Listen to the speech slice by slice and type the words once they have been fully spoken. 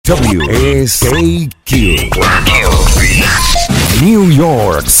WSKQ, New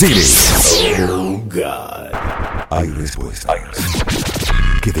York City. Oh God. Hay respuestas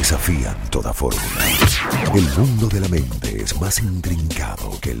que desafían toda fórmula. El mundo de la mente es más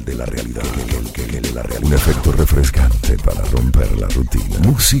intrincado que el de la realidad. Un efecto refrescante para romper la rutina.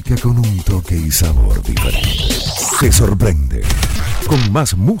 Música con un toque y sabor diferente. Te sorprende con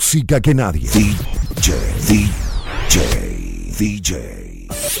más música que nadie. DJ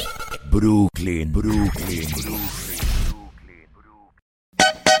Brooklyn.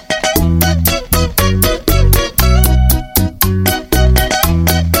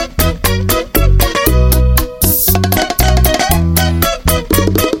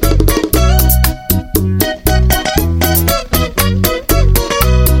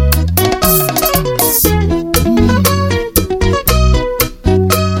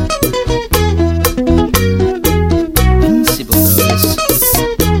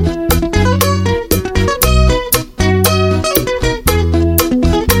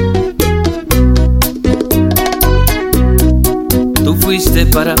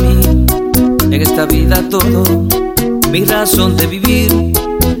 Para mí, en esta vida todo, mi razón de vivir,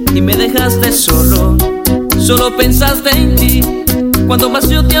 y me dejaste solo pensaste en ti. Cuando más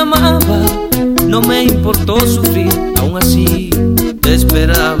yo te amaba, no me importó sufrir, aún así te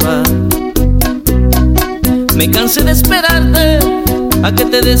esperaba. Me cansé de esperarte a que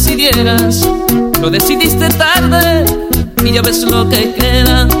te decidieras, lo decidiste tarde y ya ves lo que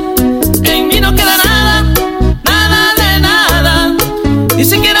queda. En mí no queda nada, nada de nada, ni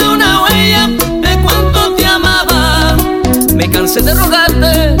siquiera una huella de cuánto te amaba. Me cansé de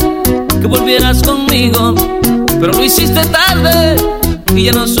rogarte que volvieras conmigo, pero lo hiciste tarde y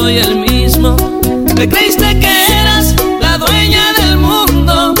ya no soy el mismo. Te creíste que eras la dueña del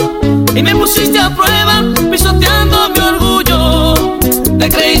mundo y me pusiste a prueba pisoteando mi orgullo. Te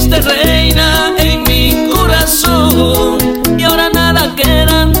creíste reina en mi corazón y ahora nada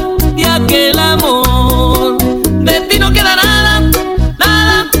queda de aquel amor. De ti no queda nada,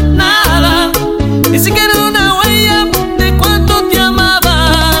 nada, nada, ni siquiera una huella de cuánto te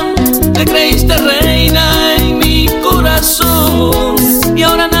amaba. Te creíste reina en mi corazón y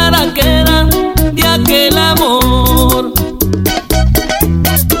ahora nada queda de aquel amor.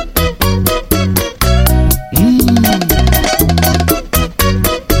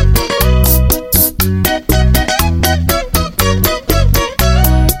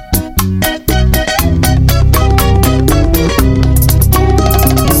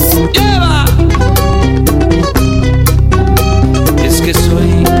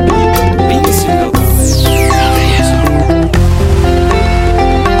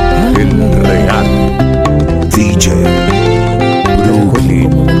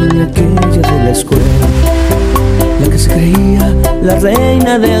 La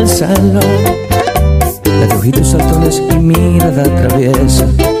reina del salón, la de ojitos saltones y mirada traviesa,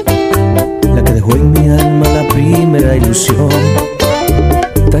 la que dejó en mi alma la primera ilusión.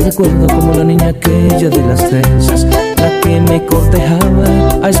 Te recuerdo como la niña aquella de las trenzas, la que me cortejaba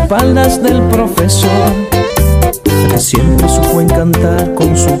a espaldas del profesor, la que siempre supo encantar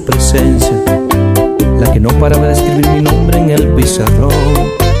con su presencia, la que no paraba de escribir mi nombre en el pizarrón.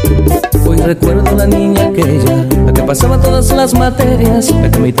 Hoy recuerdo la niña aquella, la que pasaba todas las materias,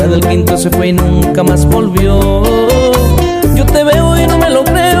 la que a mitad del quinto se fue y nunca más volvió. Yo te veo y no me lo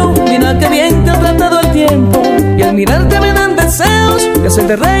creo, mira que bien te ha tratado el tiempo, y al mirarte me dan deseos de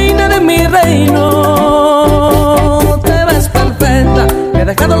hacerte reina de mi reino. Te ves perfecta, me ha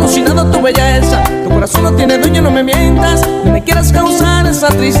dejado alucinado tu belleza, tu corazón no tiene dueño, no me mientas, no me quieras causar esa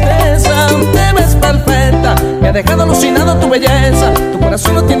tristeza. Te ves perfecta, me ha dejado alucinado tu belleza, tu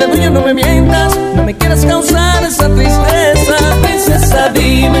corazón no tiene dueño, no me mientas, no me quieras causar esa tristeza. Princesa,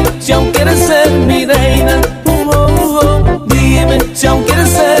 dime si aún quieres ser mi reina, dime si aún quieres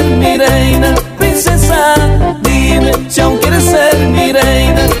ser mi reina. Princesa, dime si aún quieres ser mi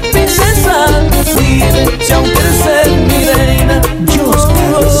reina. Princesa, dime si aún quieres ser mi reina.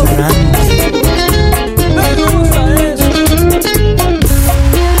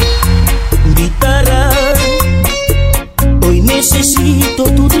 Necesito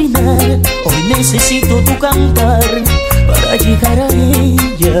tu trinar, hoy necesito tu cantar para llegar a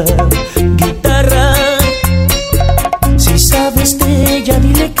ella. Guitarra, si sabes de ella,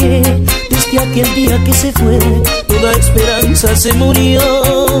 dile que desde aquel día que se fue, toda esperanza se murió.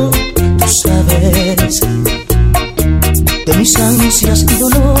 Tú sabes de mis ansias y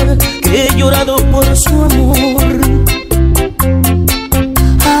dolor, que he llorado por su amor.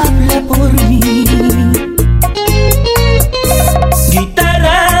 Habla por mí.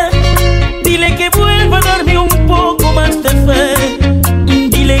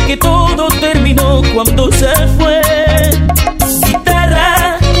 Dile que que todo terminó cuando se fue.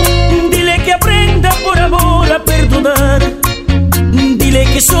 Guitarra, dile que aprenda por amor a perdonar. Dile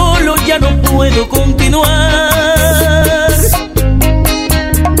que solo ya no puedo continuar.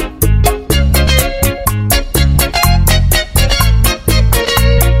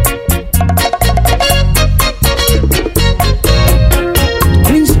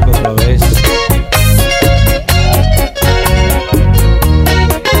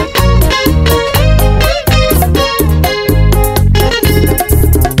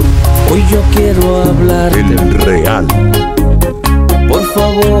 El real. Por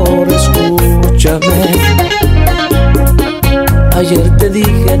favor, escúchame. Ayer te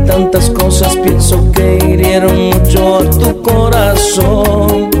dije tantas cosas, pienso que hirieron mucho a tu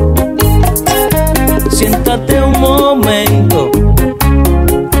corazón. Siéntate un momento,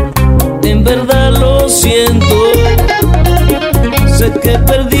 en verdad lo siento. Sé que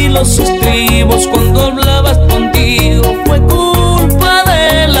perdí los estribos cuando hablabas contigo, fue culpa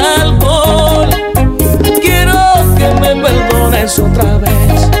del alcohol. Quiero que me perdones otra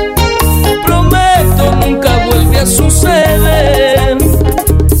vez, prometo nunca vuelve a suceder.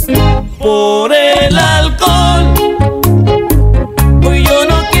 Por el alcohol, hoy yo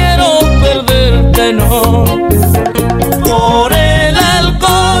no quiero perderte, no. Por el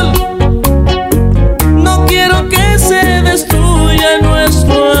alcohol, no quiero que se destruya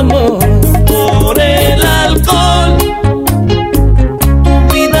nuestro amor. Por el alcohol,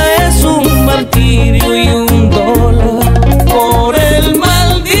 tu vida es un martirio y un dolor. Por el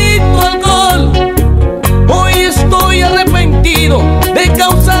maldito alcohol, hoy estoy arrepentido de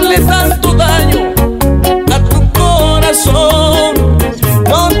causarle tanto daño a tu corazón.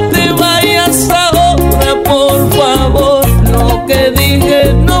 No te vayas ahora, por favor. Lo que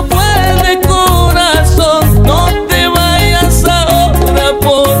dije no fue de corazón. No te vayas ahora,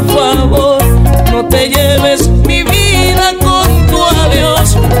 por favor. No te lleves mi vida con tu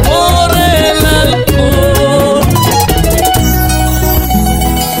adiós por el alcohol.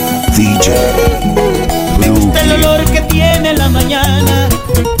 DJ Me gusta el olor que tiene la mañana,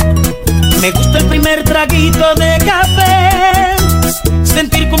 me gusta el primer traguito de café,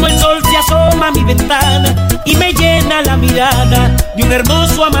 sentir como el sol se asoma a mi ventana y me llena la mirada de un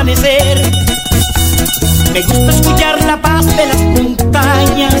hermoso amanecer. Me gusta escuchar la paz de las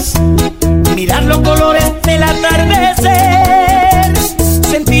montañas, mirar los colores del atardecer,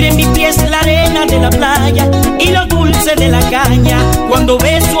 sentir en mis pies la arena de la playa y lo dulce de la caña cuando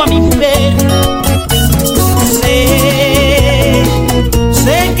beso a mi mujer.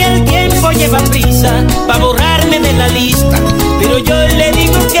 Sé que el tiempo lleva prisa para borrarme de la lista, pero yo le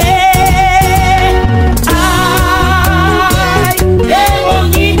digo que ay, qué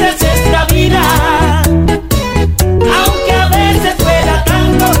bonita es esta vida. Aunque a veces duela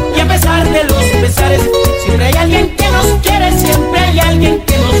tanto y a pesar de los pesares, siempre hay alguien que nos quiere, siempre hay alguien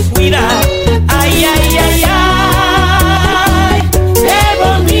que nos cuida. Ay, ay, ay, ay, qué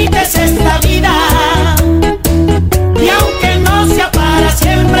bonita es esta vida. Y aunque no sea para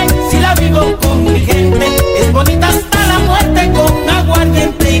siempre, si la vivo con mi gente, es bonita hasta la muerte con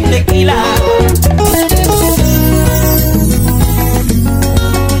aguardiente y tequila.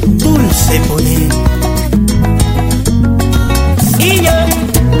 Dulce poder. Y yo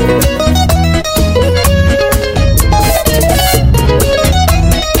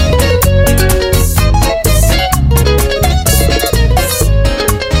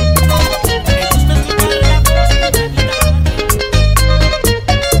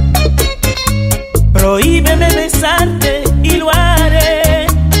prohíbeme besarte y lo haré.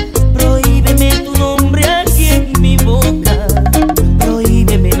 Prohíbeme tu nombre aquí en mi boca.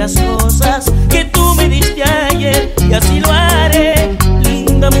 Prohíbeme las cosas que tú me diste ayer y así lo haré,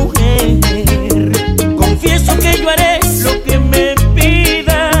 linda mujer. Confieso que yo haré lo que me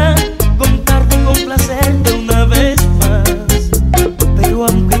pida, contarte y complacerte una vez más. Pero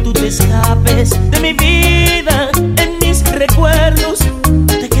aunque tú te escapes de mi vida, en mis recuerdos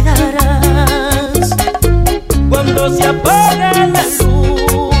te quedarás.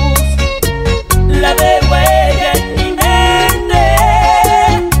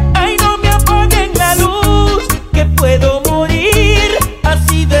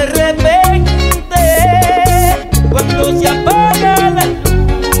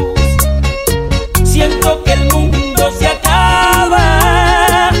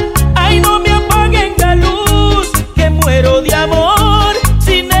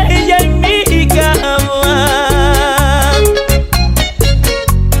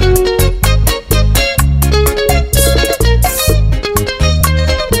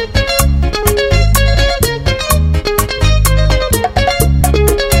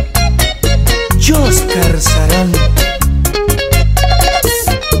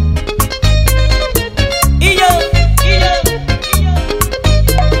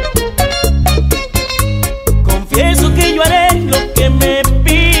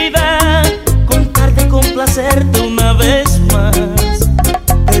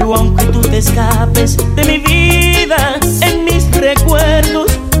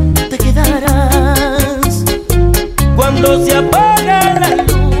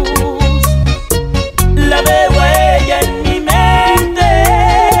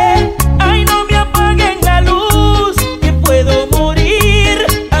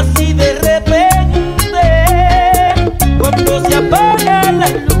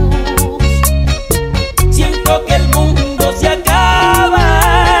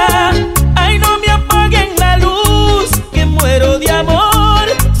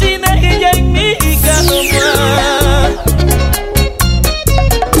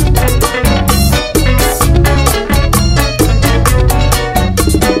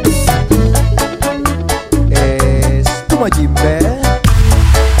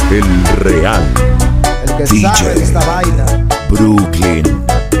 que DJ sabe de esta vaina. Brooklyn.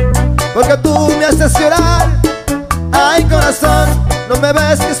 Porque tú me haces llorar. Ay, corazón, no me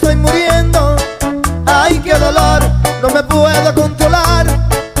ves que estoy muriendo. Ay, qué dolor, no me puedo controlar.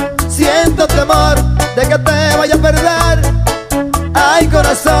 Siento temor de que te vaya a perder. Ay,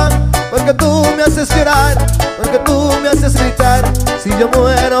 corazón, porque tú me haces llorar, porque tú me haces gritar. Si yo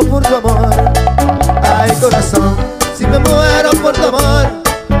muero por tu amor. Ay, corazón, si me muero por tu amor.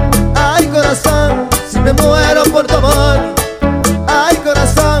 Ay, corazón, si me muero por tu amor. Ay,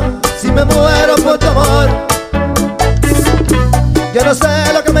 corazón, si me muero por tu amor. Yo no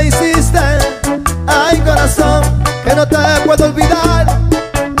sé lo que me hiciste. Ay, corazón, que no te puedo olvidar.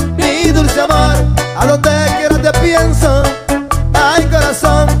 Mi dulce amor, a donde quiera te pienso. Ay,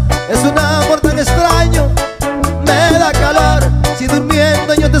 corazón, es un amor tan extraño. Me da calor, si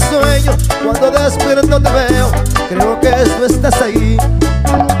durmiendo yo te sueño. Cuando despierto te veo, creo que tú estás ahí.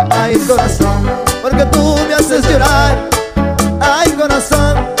 Ay, corazón, porque tú me haces llorar. Ay,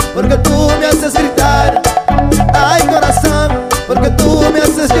 corazón, porque tú me haces gritar. Ay, corazón, porque tú me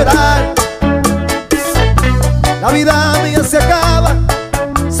haces llorar. La vida mía se acaba,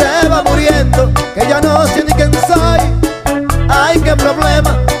 se va muriendo, que ya no sé ni quién soy. Ay, qué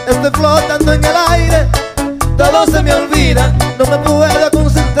problema, estoy flotando en el aire. Todo se me olvida, no me puedo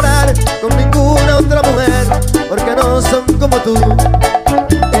concentrar con ninguna otra mujer, porque no son como tú.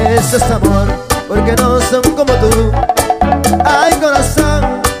 Ese es amor, porque no son como tú. Ay,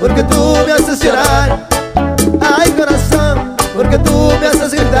 corazón, porque tú me haces llorar. Ay, corazón, porque tú me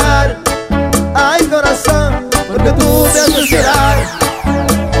haces gritar. Ay, corazón, porque tú me haces llorar.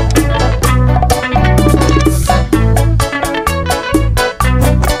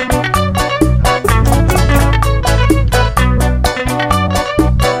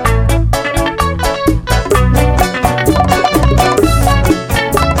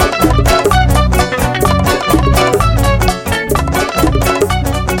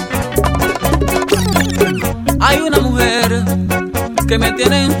 Hay una mujer que me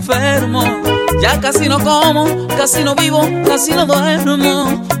tiene enfermo. Ya casi no como, casi no vivo, casi no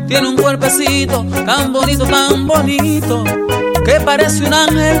duermo. Tiene un cuerpecito tan bonito, que parece un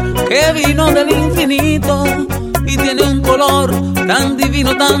ángel que vino del infinito. Y tiene un color tan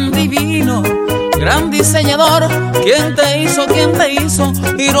divino, gran diseñador. ¿Quién te hizo? ¿Quién te hizo?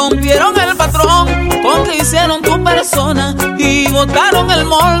 Y rompieron el patrón con que hicieron tu persona. Y botaron el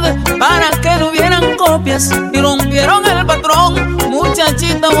molde para que no hubieran copias. Y rompieron el patrón,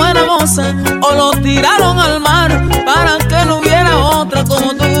 muchachita buena moza. O lo tiraron al mar para que no hubiera otra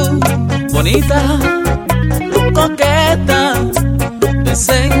como tú. Bonita, coqueta,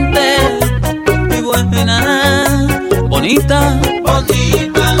 decente y buena. Bonita,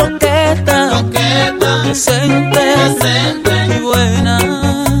 coqueta, decente y buena.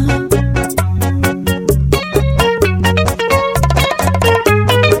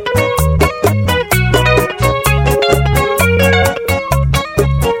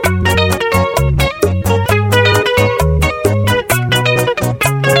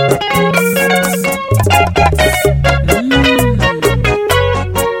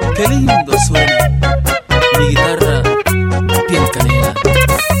 Qué lindo suena mi guitarra piel canela.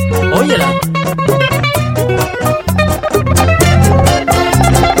 Óyela.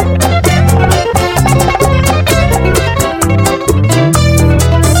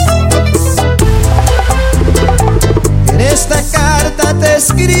 En esta carta te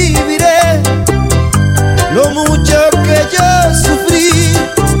escribiré lo mucho que yo sufrí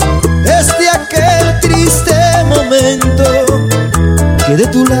desde aquel triste momento que de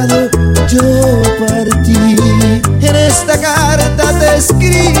tu lado yo partí. En esta carta te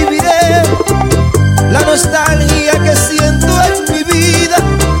escribiré la nostalgia que siento en mi vida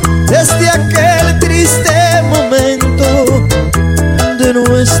desde aquel triste momento de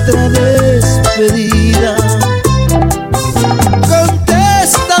nuestra despedida.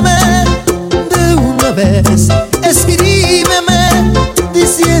 Contéstame de una vez, escríbeme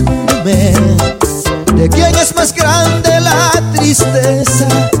diciéndome de quién es más grande la tristeza,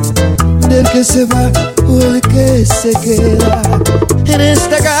 del que se va o el que se queda. En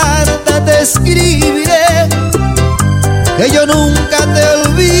esta carta te escribiré que yo nunca te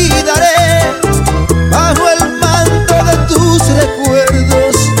olvidaré. Bajo el manto de tus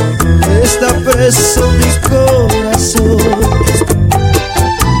recuerdos está preso mi corazón.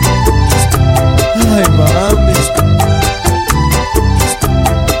 Ay, mami,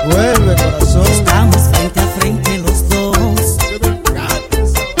 vuelve, corazón. Estamos frente a frente los dos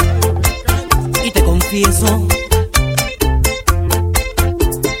y te confieso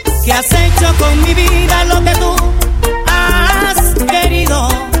que has hecho con mi vida lo que tú has querido.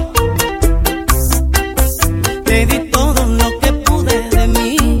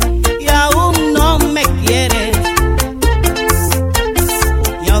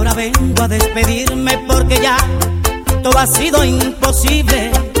 lo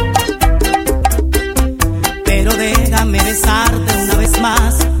imposible. Pero déjame besarte una vez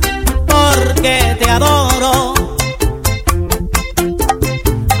más, porque te adoro.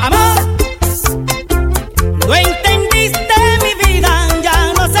 Amor, no entendiste mi vida,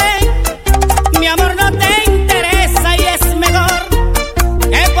 ya no sé. Mi amor no te interesa y es mejor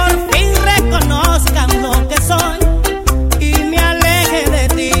que por fin reconozcan lo que soy y me aleje de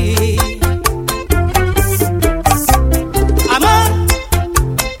ti. Amor,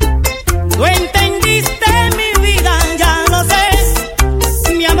 no entendiste mi vida, ya lo sé.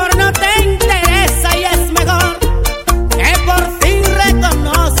 Mi amor no te interesa y es mejor que por fin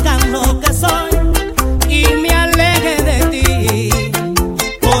reconozcan lo que soy y me aleje de ti.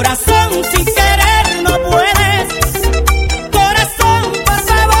 Corazón, sin querer no puedes. Corazón, por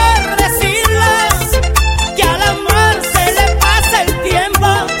favor, decirlo, que al amor se le pasa el tiempo.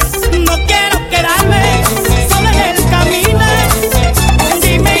 No quiero quedarme sola en el camino.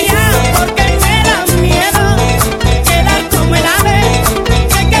 Dime ya, porque me da miedo quedar como el ave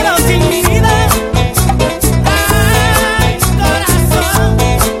que quedó sin vida. Ay, corazón,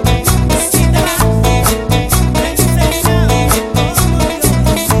 si te vas, me enseñas cómo yo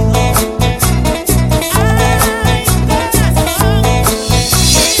vivo.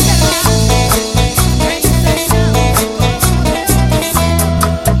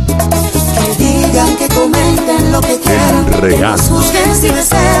 Ay, Que digan, que comenten lo que quieran, que Real. nos juzguen si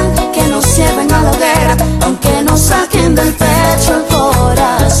desean, que nos lleven a la hoguera, aunque nos saquen del pecho el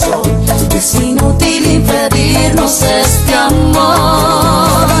corazón. Es inútil impedirnos este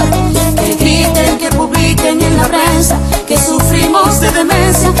amor. Que griten, que publiquen en la prensa que sufrimos de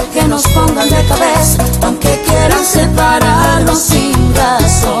demencia, que nos pongan de cabeza, aunque quieran separarnos sin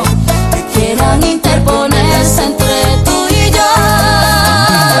razón, que quieran interponerse entre tú y yo.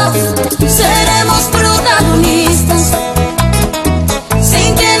 Seremos protagonistas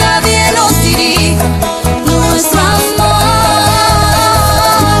sin que nadie nos dirija. Nuestro amor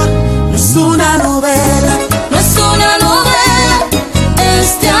no es una novela, no es una novela.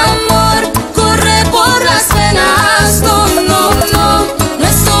 Este amor corre por las venas. No, no, no, no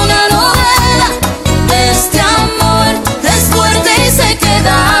es una novela. Este amor es fuerte y se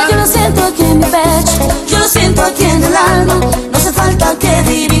queda. Yo lo siento aquí en mi pecho, yo lo siento aquí en el alma. No hace falta que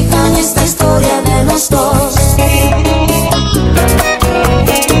dirijan esta historia de los dos.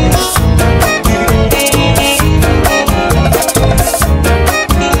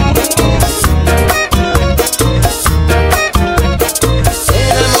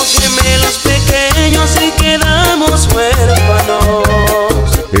 Éramos gemelos pequeños y quedamos huérfanos.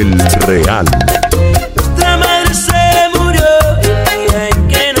 El Real. Nuestra madre se murió el día en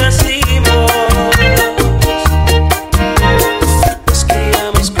que nacimos. Nos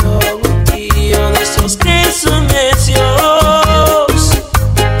criamos con un tío de esos que son necios,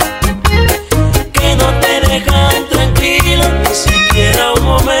 que no te dejan tranquilo ni siquiera un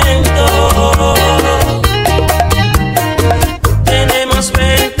momento. Tenemos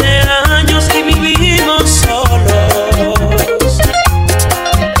 20 años y vivimos solos.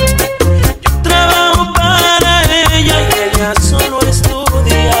 Yo trabajo para ella y ella solo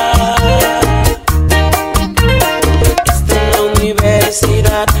estudia. Está en la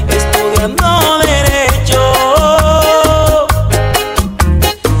universidad estudiando Derecho.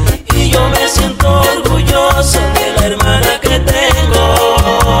 Y yo me siento orgulloso de la hermana que tengo.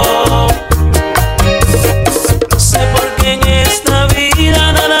 No sé por qué en esta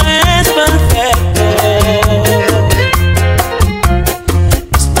vida nada es perfecto.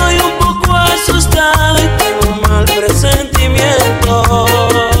 Estoy un poco asustado y tengo un mal presentimiento.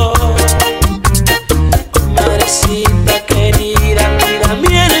 Madrecita querida, cuida a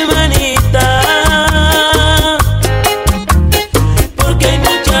mi hermanita, porque hay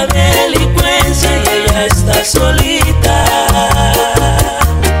mucha delincuencia y ella está solita.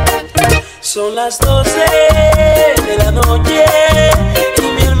 Son las 12 de la noche y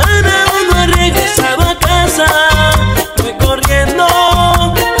mi hermana aún no ha regresado a casa. Voy corriendo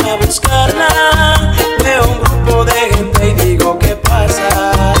a buscarla. Veo un grupo de gente y digo, ¿qué pasa?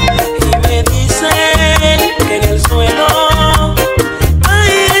 Y me dicen que en el suelo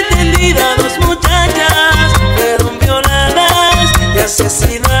hay tendidas 2 muchachas. Fueron violadas y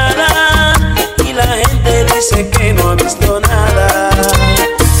asesinadas. Y la gente dice que no ha visto nada.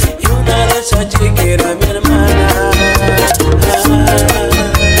 Y una de esas chicas era mi hermana.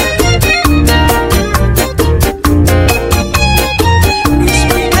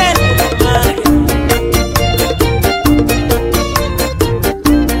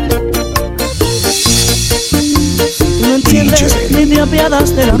 Ni te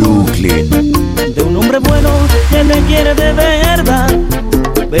apiadas de la Brooklyn. de un hombre bueno que le quiere de verdad,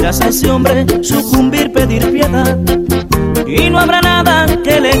 verás a ese hombre sucumbir, pedir piedad, y no habrá nada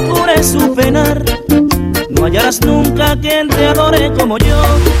que le cure su penar. No hallarás nunca quien te adore como yo,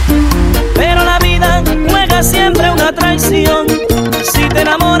 pero la vida juega siempre una traición. Si te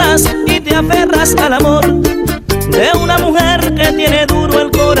enamoras y te aferras al amor de una mujer que tiene duro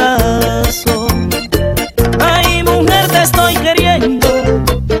el corazón. Ay, mujer, te estoy queriendo,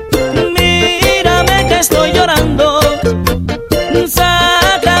 mírame que estoy llorando.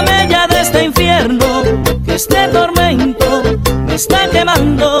 Sácame ya de este infierno, que este tormento me está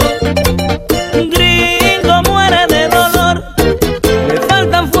quemando. Gringo muere de dolor, le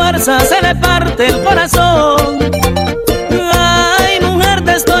faltan fuerzas, se le parte el corazón. Ay, mujer,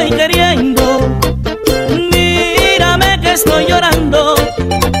 te estoy queriendo, mírame que estoy llorando.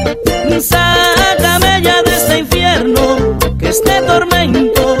 Sácame ya de este infierno, que este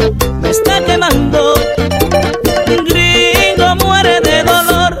tormento me está quemando. Gringo muere de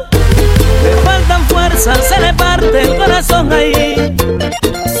dolor, le faltan fuerzas, se le parte el corazón. Ahí,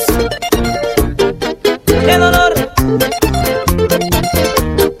 qué dolor.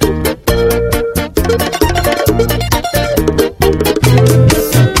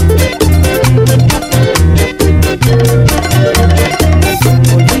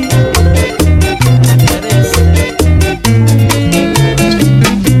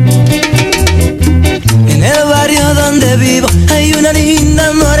 Hay una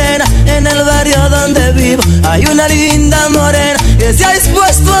linda morena en el barrio donde vivo. Hay una linda morena que se ha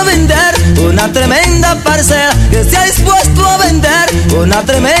dispuesto a vender una tremenda parcela, que se ha dispuesto a vender una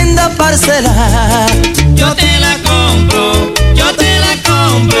tremenda parcela. Yo te la compro, yo te la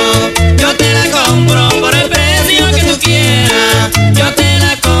compro, yo te la compro por el precio que tú quieras. Yo te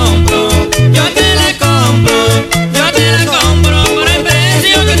la compro, yo te la compro, yo te la compro por el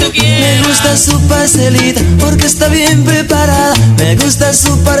precio que tú quieras. Me gusta su parcelita porque está bien preparada. Me gusta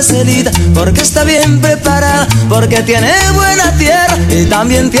su parcelita porque está bien preparada. Porque tiene buena tierra y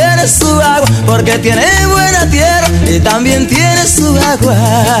también tiene su agua. Porque tiene buena tierra y también tiene su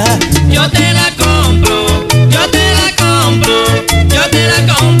agua. Yo te la compro, yo te la compro, yo te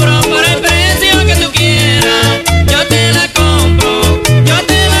la compro por el precio que tú quieras. Yo te la compro, yo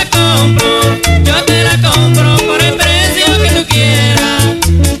te la compro, yo te la compro por el precio que tú quieras.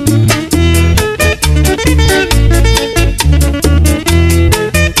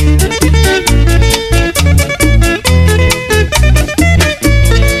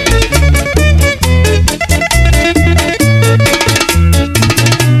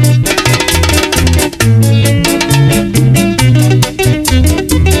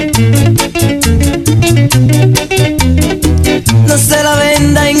 No se la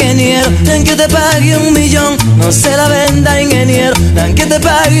venda, ingeniero, en que te pague 1 millón. No se la venda, ingeniero, en que te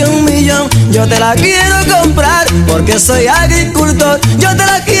pague 1 millón. Yo te la quiero comprar porque soy agricultor. Yo te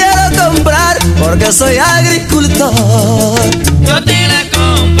la quiero comprar porque soy agricultor. Yo te la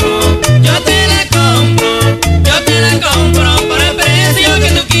compro, yo te la compro, yo te la compro por el precio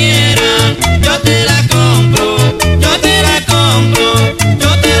que tú quieras. Yo te la compro, yo te la compro,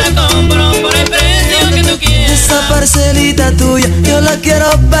 yo te la compro por el precio que tú quieras. Esa parcelita tuya, yo la quiero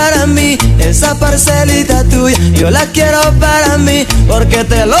para mí. Esa parcelita tuya, yo la quiero para mí. Porque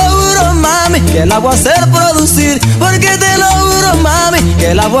te lo juro, mami, que la voy a hacer producir. Porque te lo juro, mami,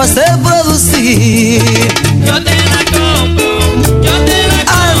 que la voy a hacer producir. Yo te la compro, yo te la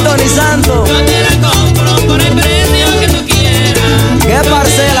compro, Anthony Santos, yo te la compro por el precio que tú quieras. ¿qué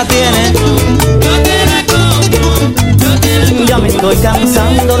parcela tiene? Yo te la compro, yo te la compro. Ya me estoy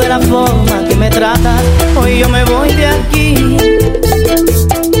cansando de la forma que me tratas. Hoy yo me voy de aquí.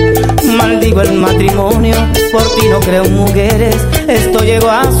 Maldigo el matrimonio, por ti no creo en mujeres. Esto llegó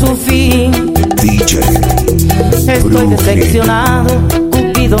a su fin. DJ Estoy decepcionado,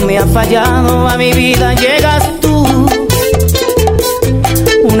 Cupido me ha fallado. A mi vida llegas tú,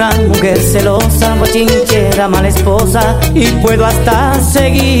 una mujer celosa, bochinchera, mala esposa. Y puedo hasta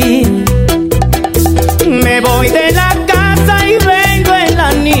seguir. Me voy de la casa y vengo el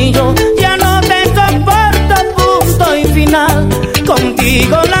anillo. Ya no te soporto, punto y final.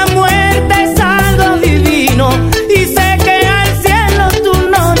 Contigo la muerte es algo divino. Y sé que al cielo tú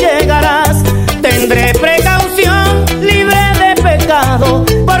no llegarás. Tendré precaución, libre de pecado,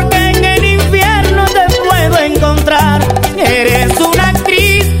 porque en el infierno te puedo encontrar. Eres una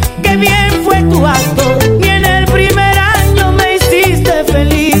actriz, que bien fue tu acto. Y en el primer año me hiciste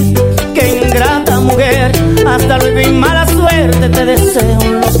feliz. Qué ingrata mujer, hasta luego y mala suerte, te deseo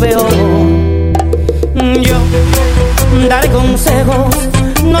lo peor. Yo daré consejos,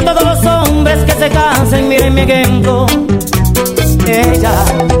 no todos los hombres que se casen miren mi ejemplo. Ella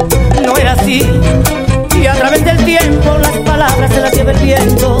no era así y a través través del tiempo las palabras se las lleva el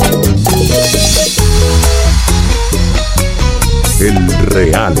viento. El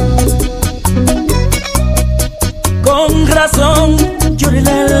real. Con razón llora el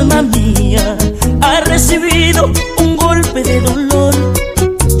alma mía, ha recibido un golpe de dolor.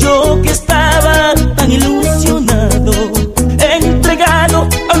 Yo que estaba tan ilusionado, entregado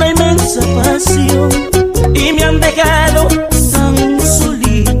a una inmensa pasión, y me han dejado tan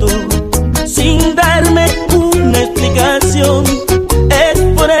solito, sin darme una explicación. Es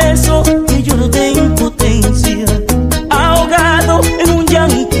por eso que lloro de impotencia, ahogado en un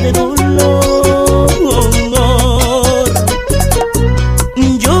llanto de dolor.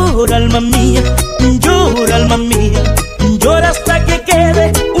 Llora alma mía, llora alma mía, llora hasta que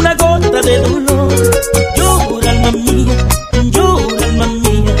quede una gota de dolor. Llora alma mía,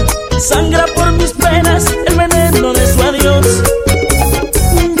 sangra por mis penas el veneno de su adiós.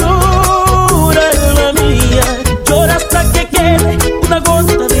 Llora alma mía, llora hasta que quede una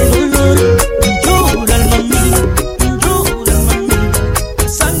gota de dolor. Llora alma mía,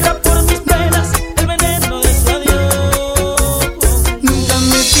 sangra por mis penas el veneno de su adiós. Nunca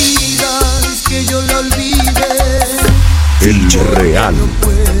me pidas que yo la olvide. El real.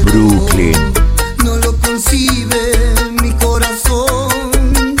 Brooklyn. No lo concibe mi corazón,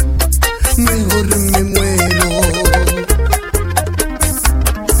 mejor me muero.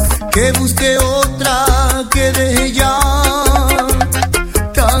 Que busque otra, que deje ya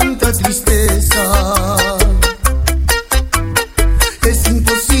tanta tristeza. Es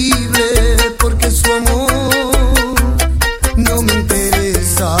imposible porque su amor no me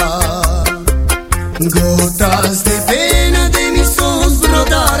interesa. Gotas de pena de mis ojos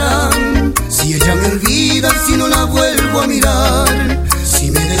brotarán si ella me olvida, si no la vuelvo a mirar, si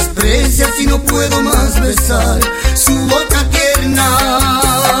me desprecia, si no puedo más besar su boca tierna.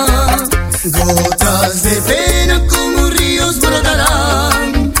 Gotas de pena como ríos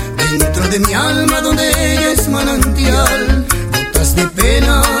brotarán dentro de mi alma donde ella es manantial. Gotas de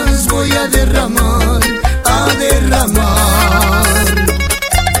penas voy a derramar, a derramar.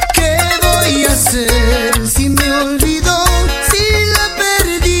 ¿Qué voy a hacer si me olvidó, si la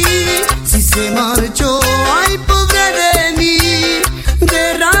perdí, si se marchó? Ay, pobre de mí,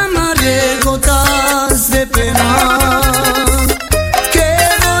 derramaré gotas de pena. ¿Qué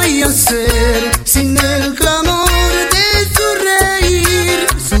voy a hacer sin el clamor de su reír,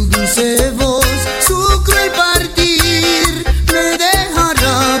 su dulce voz, su cruel partir? Me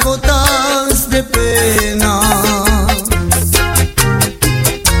dejará gotas de pena.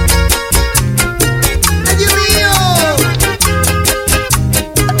 ¡Ay, Dios mío!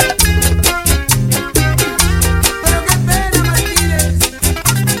 Pero qué pena, Martínez.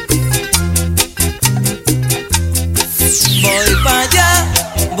 Voy para allá,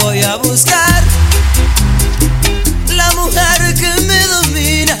 voy a buscar la mujer que me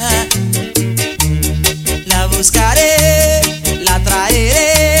domina. La buscaré, la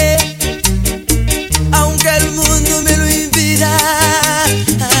traeré, aunque el mundo me lo impida.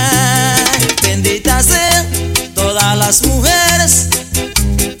 Benditas sean todas las mujeres,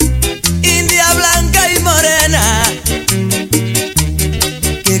 india, blanca y morena,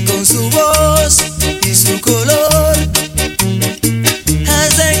 que con su voz y su color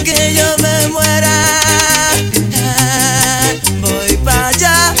hacen que yo me muera. Voy para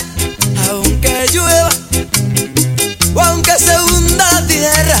allá, aunque llueva o aunque se hunda la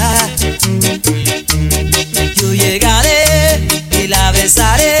tierra, yo llegaré y la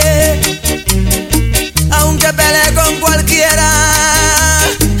besaré, aunque pelee con cualquiera.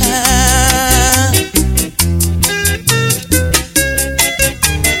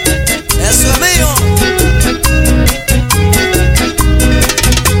 Eso es mío.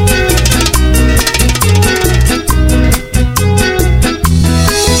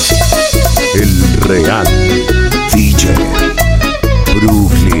 El real. DJ.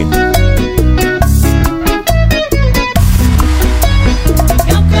 Brooklyn. Y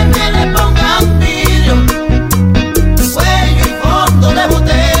aunque me le pongan vidrio, cuello y fondo de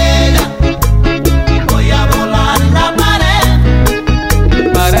botella, voy a volar la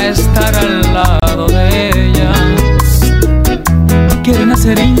pared para estar al lado de ella. Quieren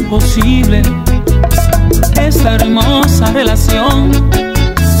hacer imposible esta hermosa relación,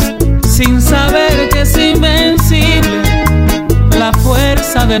 sin saber que es invencible la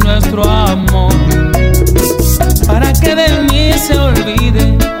fuerza de nuestro amor. Para que de mí se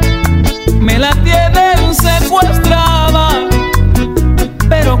olvide, me la tienen secuestrada,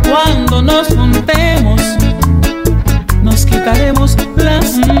 pero cuando nos juntemos nos quitaremos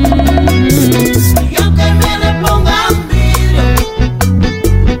las y aunque me le pongan vidrio,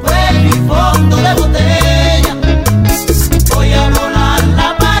 cuello y fondo de botella,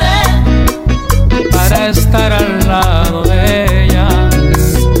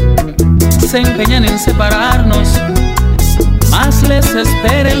 se empeñan en separarnos, más les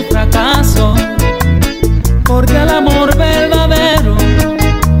espera el fracaso, porque al amor verdadero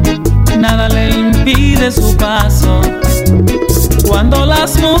nada le impide su paso. Cuando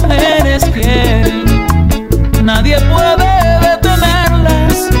las mujeres quieren, nadie puede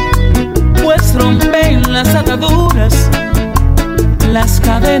detenerlas, pues rompen las ataduras, las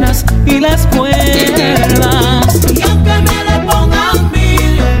cadenas y las cuerdas. Y aunque me le pongan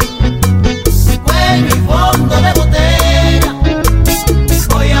vidrio, cuello y fondo de botella,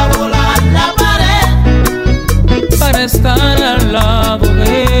 voy a volar la pared para estar al lado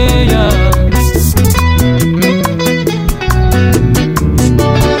de ella.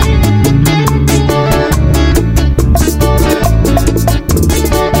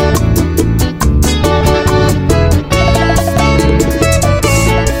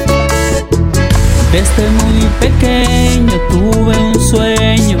 Desde muy pequeño tuve un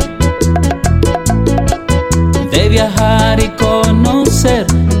sueño de viajar y conocer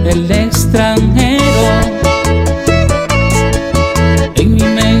el extranjero. En mi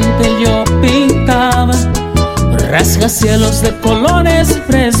mente yo pintaba rascacielos de colores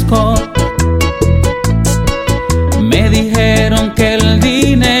frescos. Me dijeron que el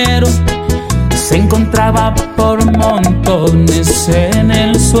dinero se encontraba por montones en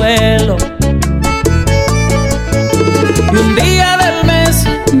el suelo. Y un día del mes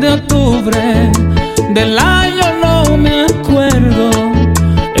de octubre del año no me acuerdo,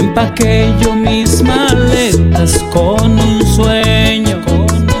 empaqué yo mis maletas con un sueño,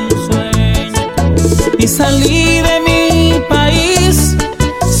 y salí de mi país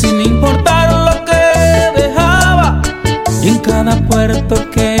sin importar lo que dejaba, y en cada puerto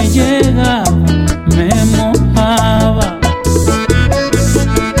que llegaba me mojaba,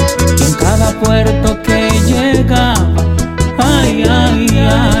 y en cada puerto que llegaba, ay, ay,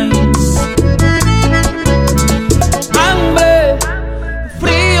 ay. Hambre,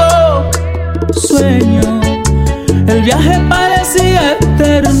 frío, sueño, el viaje parecía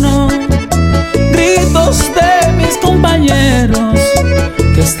eterno. Gritos de mis compañeros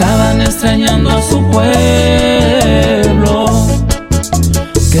que estaban extrañando a su pueblo,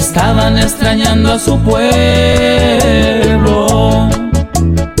 que estaban extrañando a su pueblo.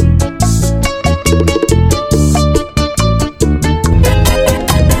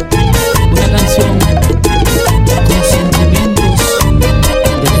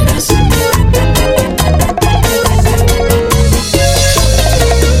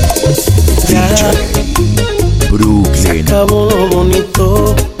 Acabó lo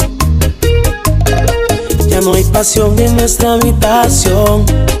bonito, ya no hay pasión en nuestra habitación,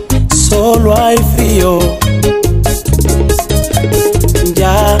 solo hay frío.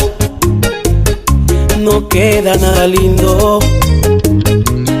 Ya no queda nada lindo,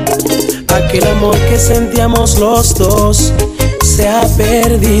 aquel amor que sentíamos los dos se ha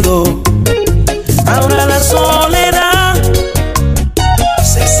perdido. Ahora la soledad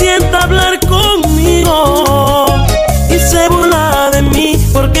se sienta a hablar conmigo y se burla de mí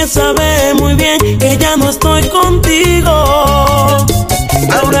porque sabe muy bien que ya no estoy contigo.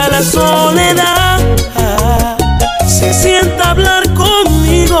 Ahora la soledad se sienta a hablar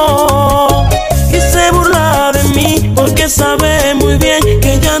conmigo y se burla de mí porque sabe muy bien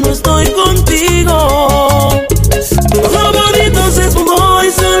que ya no estoy contigo. Todo lo bonito se esfumó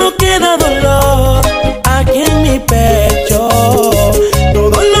y solo queda dolor aquí en mi pecho. Todo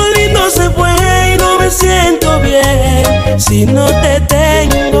lo lindo se fue y no me siento bien si no te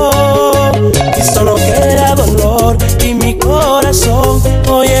tengo, y solo queda dolor y mi corazón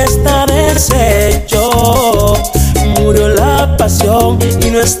hoy está deshecho. Murió la pasión y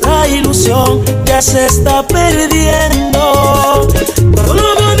nuestra ilusión ya se está perdiendo. Todo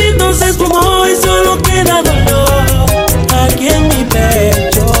lo bonito se esfumó y solo queda dolor aquí en mi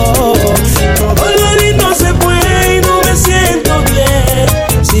pecho. Todo lo lindo se fue y no me siento bien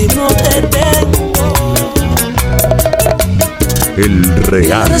si no te tengo. El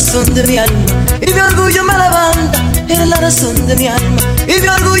real. La razón de mi alma y mi orgullo me levanta. Eres la razón de mi alma y mi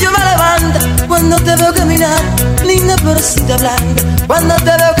orgullo me levanta. Cuando te veo caminar, linda florecita blanca. Cuando te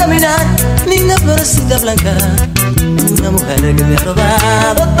veo caminar, linda florecita blanca. Una mujer que me ha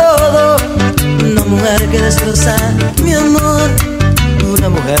robado todo, una mujer que destroza mi amor. Una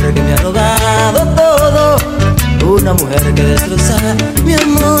mujer que me ha robado todo, una mujer que destroza mi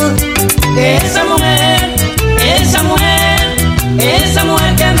amor. Esa mujer, esa mujer, esa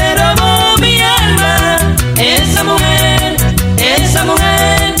mujer que me robó mi alma. Esa mujer, esa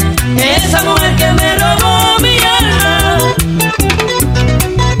mujer, esa mujer que me robó mi alma.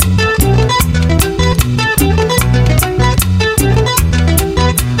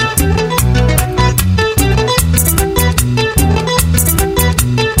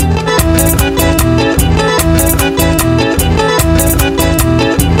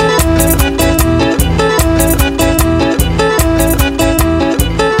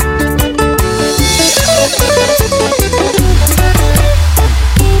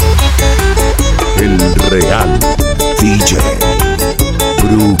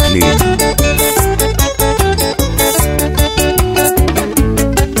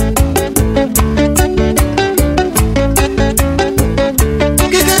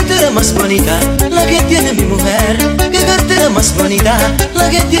 bonita la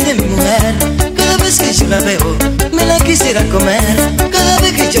que tiene mi mujer. Cada vez que yo la veo, me la quisiera comer. Cada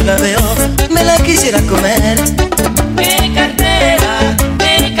vez que yo la veo, me la quisiera comer. ¡Qué cartera!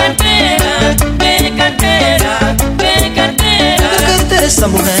 ¡Qué cartera! ¡Qué cartera! ¡Qué cartera! La cartera esa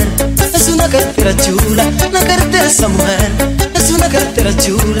mujer es una cartera chula. La cartera esa mujer es una cartera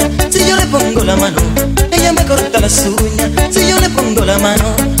chula. Si yo le pongo la mano, ella me corta las uñas. Si yo le pongo la mano,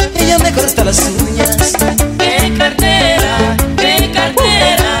 ella me corta las uñas. ¡Qué cartera! ¡Qué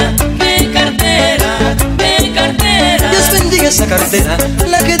cartera! ¡Qué cartera! ¡Qué cartera! Dios bendiga esa cartera,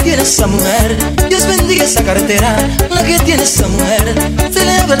 la que tiene esa mujer. Dios bendiga esa cartera, la que tiene esa mujer. Se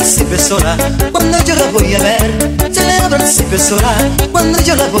le abre el cipe sola cuando yo la voy a ver. Se le abre el cipe sola cuando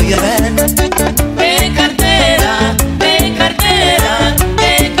yo la voy a ver. ¡Qué cartera! ¡Qué cartera!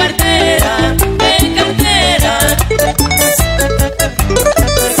 ¡Qué cartera! ¡Qué cartera!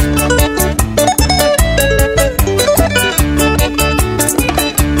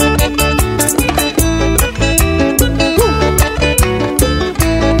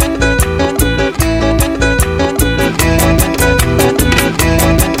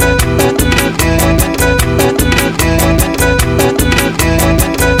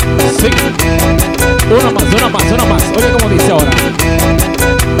 Sí. Una más. Oye como dice ahora.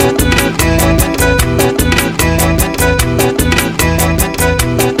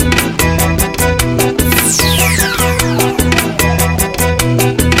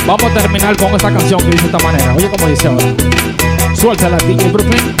 Vamos a terminar con esta canción que dice de esta manera. Oye como dice ahora. Suéltala, DJ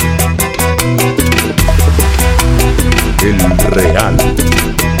Brooklyn. El real.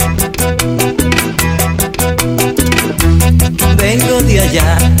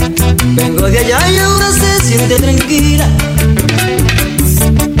 Vengo de allá y ahora se siente tranquila.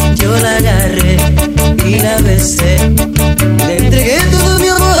 Yo la agarré y la besé, le entregué todo mi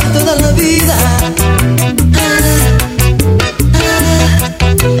amor, toda la vida.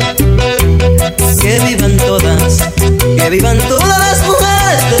 Que vivan todas las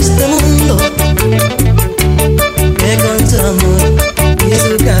mujeres de este mundo, que con su amor y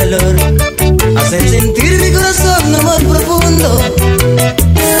su calor hacen sentir mi corazón un amor profundo.